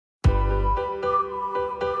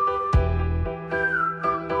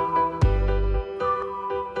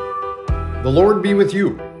The Lord be with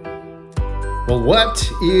you. Well,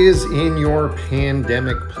 what is in your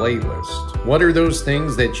pandemic playlist? What are those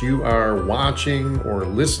things that you are watching or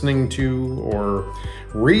listening to or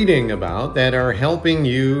reading about that are helping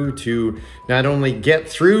you to not only get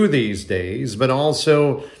through these days, but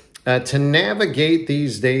also to navigate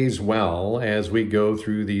these days well as we go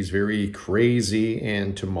through these very crazy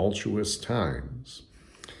and tumultuous times?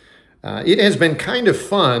 It has been kind of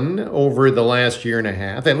fun over the last year and a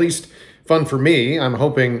half, at least fun for me. I'm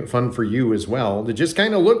hoping fun for you as well, to just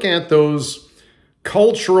kind of look at those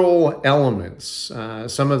cultural elements,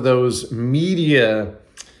 some of those media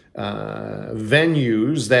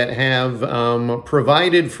venues that have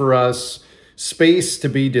provided for us space to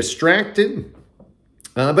be distracted,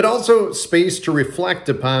 but also space to reflect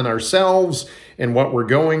upon ourselves and what we're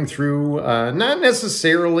going through, not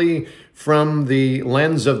necessarily from the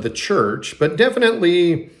lens of the church, but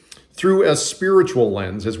definitely through a spiritual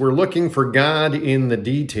lens, as we're looking for God in the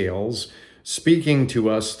details, speaking to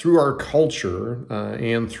us through our culture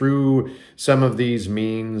and through some of these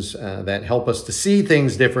means that help us to see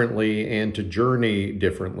things differently and to journey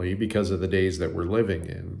differently because of the days that we're living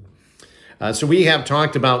in. So we have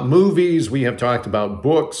talked about movies, we have talked about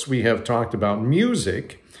books, we have talked about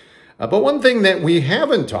music. But one thing that we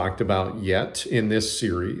haven't talked about yet in this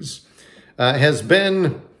series has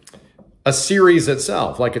been a series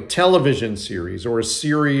itself, like a television series or a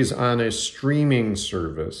series on a streaming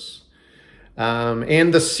service.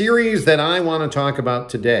 And the series that I want to talk about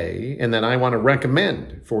today and that I want to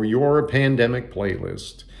recommend for your pandemic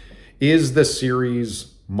playlist is the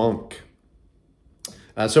series Monk.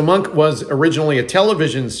 So Monk was originally a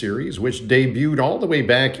television series which debuted all the way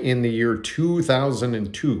back in the year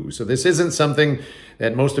 2002. So this isn't something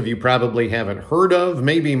that most of you probably haven't heard of.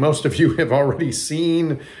 Maybe most of you have already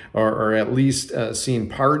seen or at least seen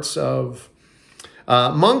parts of.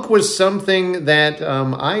 Monk was something that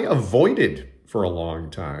I avoided for a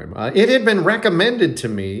long time. It had been recommended to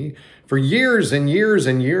me for years and years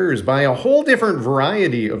and years by a whole different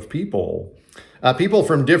variety of people. People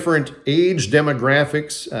from different age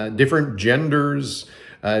demographics, different genders,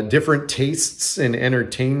 different tastes in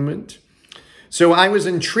entertainment. So I was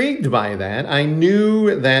intrigued by that. I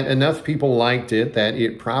knew that enough people liked it, that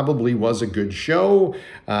it probably was a good show,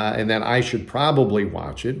 and that I should probably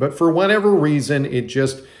watch it. But for whatever reason, it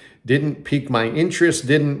just didn't pique my interest,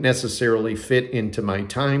 didn't necessarily fit into my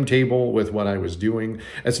timetable with what I was doing.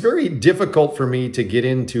 It's very difficult for me to get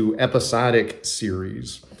into episodic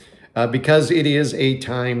series because it is a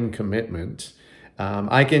time commitment.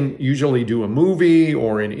 I can usually do a movie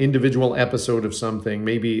or an individual episode of something,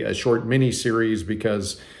 maybe a short mini series,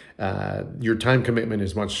 because your time commitment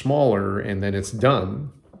is much smaller and then it's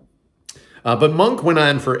done. But Monk went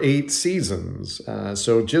on for 8 seasons,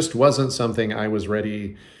 so just wasn't something I was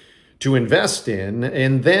ready to invest in.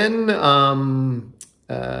 And then about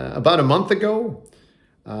a month ago,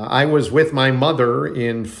 I was with my mother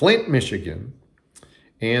in Flint, Michigan.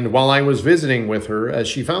 And while I was visiting with her,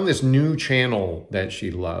 she found this new channel that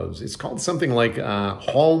she loves. It's called something like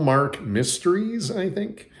Hallmark Mysteries, I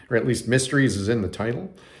think, or at least Mysteries is in the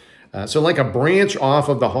title. So like a branch off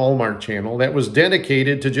of the Hallmark channel that was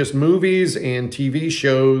dedicated to just movies and TV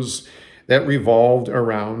shows that revolved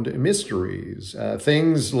around mysteries.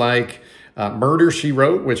 Things like Murder, She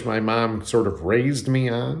Wrote, which my mom sort of raised me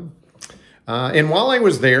on. And while I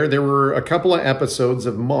was there, there were a couple of episodes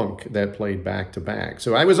of Monk that played back to back.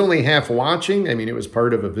 So I was only half watching. I mean, it was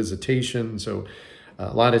part of a visitation, so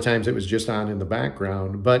a lot of times it was just on in the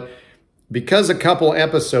background. But because a couple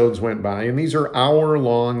episodes went by, and these are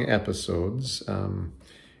hour-long episodes,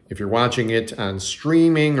 if you're watching it on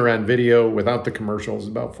streaming or on video without the commercials,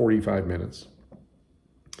 about 45 minutes.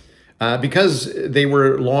 Because they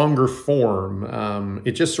were longer form,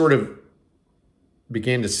 it just sort of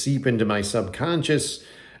began to seep into my subconscious.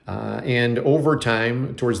 And over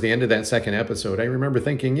time, towards the end of that second episode, I remember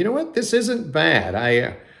thinking, you know what, this isn't bad.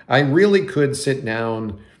 I really could sit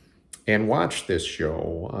down and watch this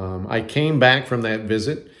show. I came back from that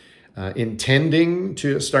visit intending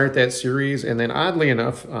to start that series. And then oddly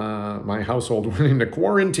enough, my household went into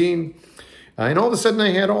quarantine. And all of a sudden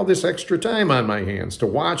I had all this extra time on my hands to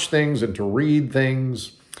watch things and to read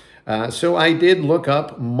things. So I did look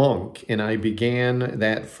up Monk, and I began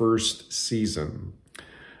that first season.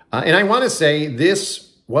 And I want to say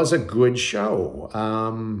this was a good show.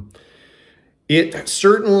 It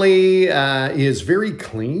certainly is very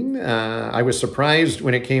clean. I was surprised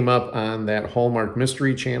when it came up on that Hallmark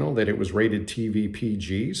Mystery Channel that it was rated TV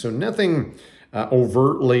PG, so nothing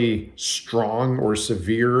overtly strong or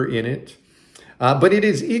severe in it. But it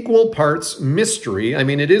is equal parts mystery. I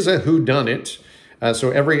mean, it is a whodunit.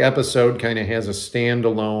 So every episode kind of has a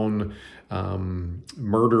standalone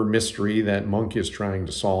murder mystery that Monk is trying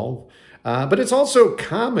to solve. But it's also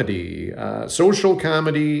comedy, social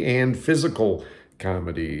comedy and physical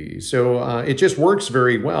comedy. So it just works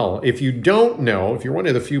very well. If you don't know, if you're one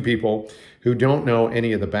of the few people who don't know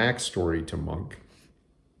any of the backstory to Monk,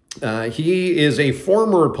 he is a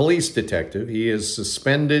former police detective. He is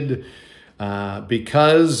suspended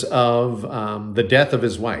because of the death of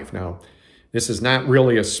his wife. Now, this is not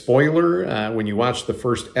really a spoiler. When you watch the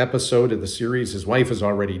first episode of the series, his wife is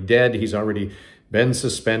already dead. He's already been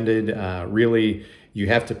suspended. Really, you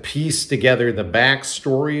have to piece together the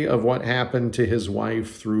backstory of what happened to his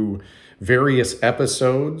wife through various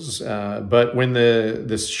episodes. But when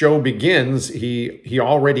the show begins, he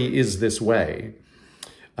already is this way.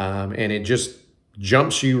 And it just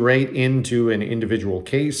jumps you right into an individual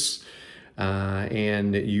case.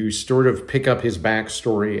 And you sort of pick up his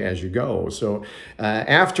backstory as you go. So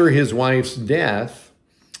after his wife's death,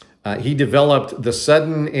 he developed the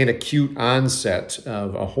sudden and acute onset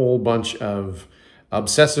of a whole bunch of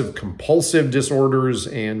obsessive compulsive disorders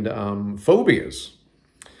and phobias.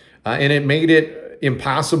 And it made it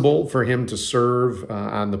impossible for him to serve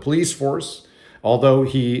on the police force, although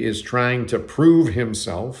he is trying to prove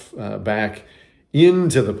himself back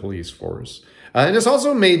into the police force. And it's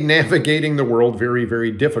also made navigating the world very, very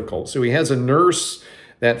difficult. So he has a nurse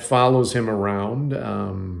that follows him around.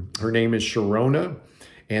 Her name is Sharona.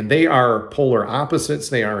 And they are polar opposites.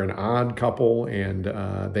 They are an odd couple, and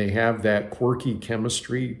they have that quirky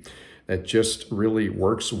chemistry that just really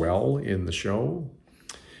works well in the show.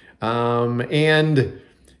 And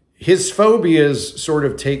his phobias sort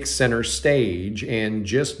of take center stage and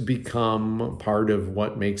just become part of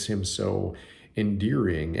what makes him so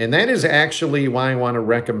endearing. And that is actually why I want to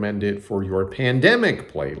recommend it for your pandemic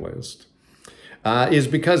playlist, is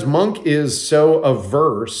because Monk is so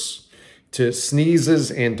averse to sneezes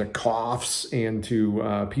and to coughs and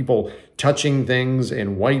to people touching things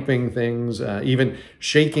and wiping things, even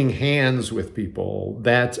shaking hands with people,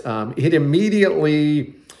 that it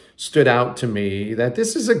immediately stood out to me that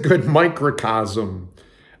this is a good microcosm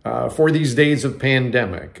for these days of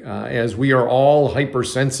pandemic, as we are all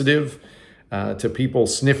hypersensitive to people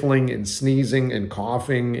sniffling and sneezing and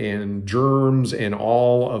coughing and germs and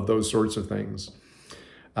all of those sorts of things.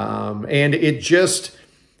 And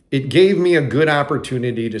it gave me a good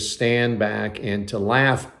opportunity to stand back and to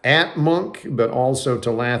laugh at Monk, but also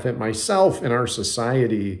to laugh at myself and our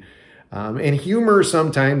society. And humor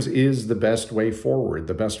sometimes is the best way forward,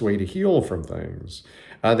 the best way to heal from things.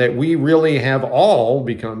 That we really have all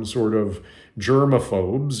become sort of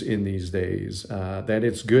germaphobes in these days. That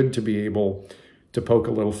it's good to be able to poke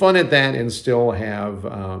a little fun at that and still have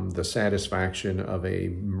the satisfaction of a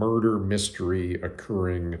murder mystery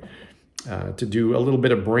occurring, to do a little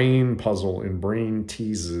bit of brain puzzle and brain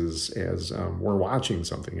teases as we're watching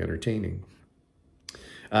something entertaining.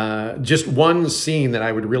 Just one scene that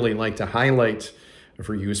I would really like to highlight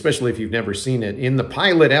for you, especially if you've never seen it. In the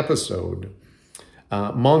pilot episode,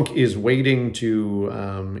 Monk is waiting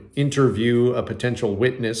to interview a potential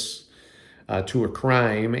witness to a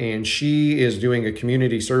crime, and she is doing a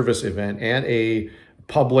community service event at a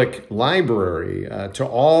public library to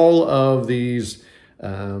all of these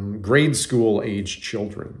grade school age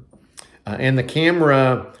children. And the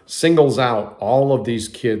camera singles out all of these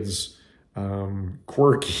kids'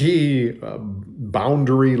 quirky,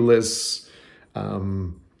 boundaryless,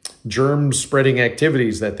 germ-spreading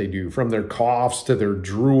activities that they do, from their coughs to their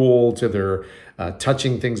drool to their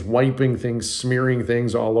touching things, wiping things, smearing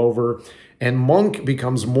things all over. And Monk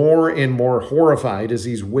becomes more and more horrified as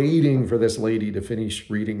he's waiting for this lady to finish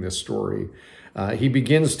reading this story. He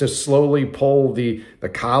begins to slowly pull the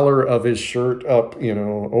collar of his shirt up,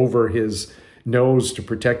 over his nose to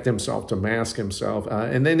protect himself, to mask himself.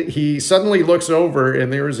 And then he suddenly looks over,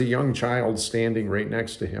 and there is a young child standing right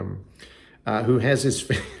next to him who has his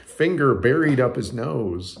finger buried up his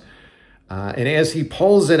nose. And as he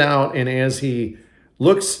pulls it out, and as he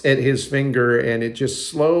looks at his finger, and it just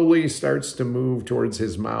slowly starts to move towards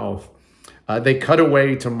his mouth, they cut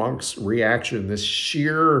away to Monk's reaction, this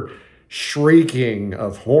sheer shrieking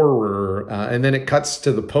of horror, and then it cuts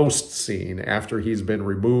to the post scene after he's been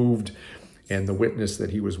removed, and the witness that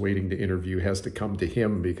he was waiting to interview has to come to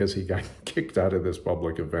him because he got kicked out of this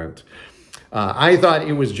public event. I thought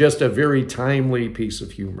it was just a very timely piece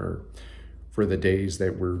of humor for the days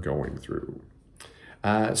that we're going through.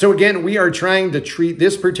 So again, we are trying to treat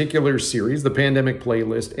this particular series, the Pandemic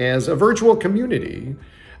Playlist, as a virtual community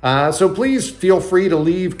So please feel free to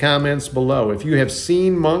leave comments below. If you have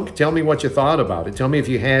seen Monk, tell me what you thought about it. Tell me if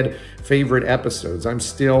you had favorite episodes. I'm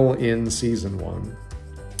still in season 1.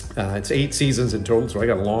 It's 8 seasons in total, so I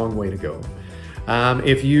got a long way to go.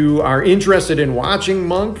 If you are interested in watching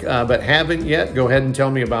Monk but haven't yet, go ahead and tell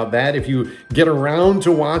me about that. If you get around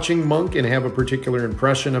to watching Monk and have a particular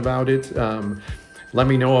impression about it, let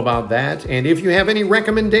me know about that. And if you have any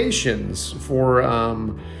recommendations for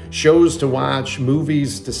shows to watch,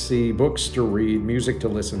 movies to see, books to read, music to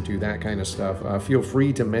listen to, that kind of stuff, feel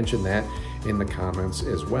free to mention that in the comments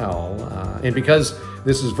as well. And because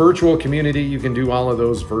this is virtual community, you can do all of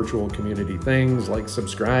those virtual community things like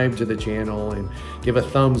subscribe to the channel and give a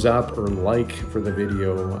thumbs up or like for the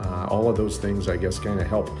video. All of those things, I guess, kind of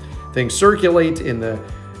help things circulate in the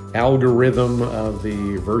algorithm of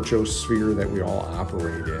the virtuosphere that we all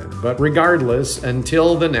operate in. But regardless,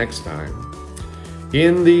 until the next time,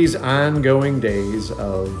 in these ongoing days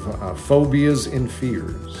of phobias and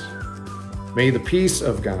fears, may the peace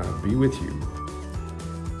of God be with you.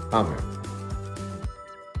 Amen.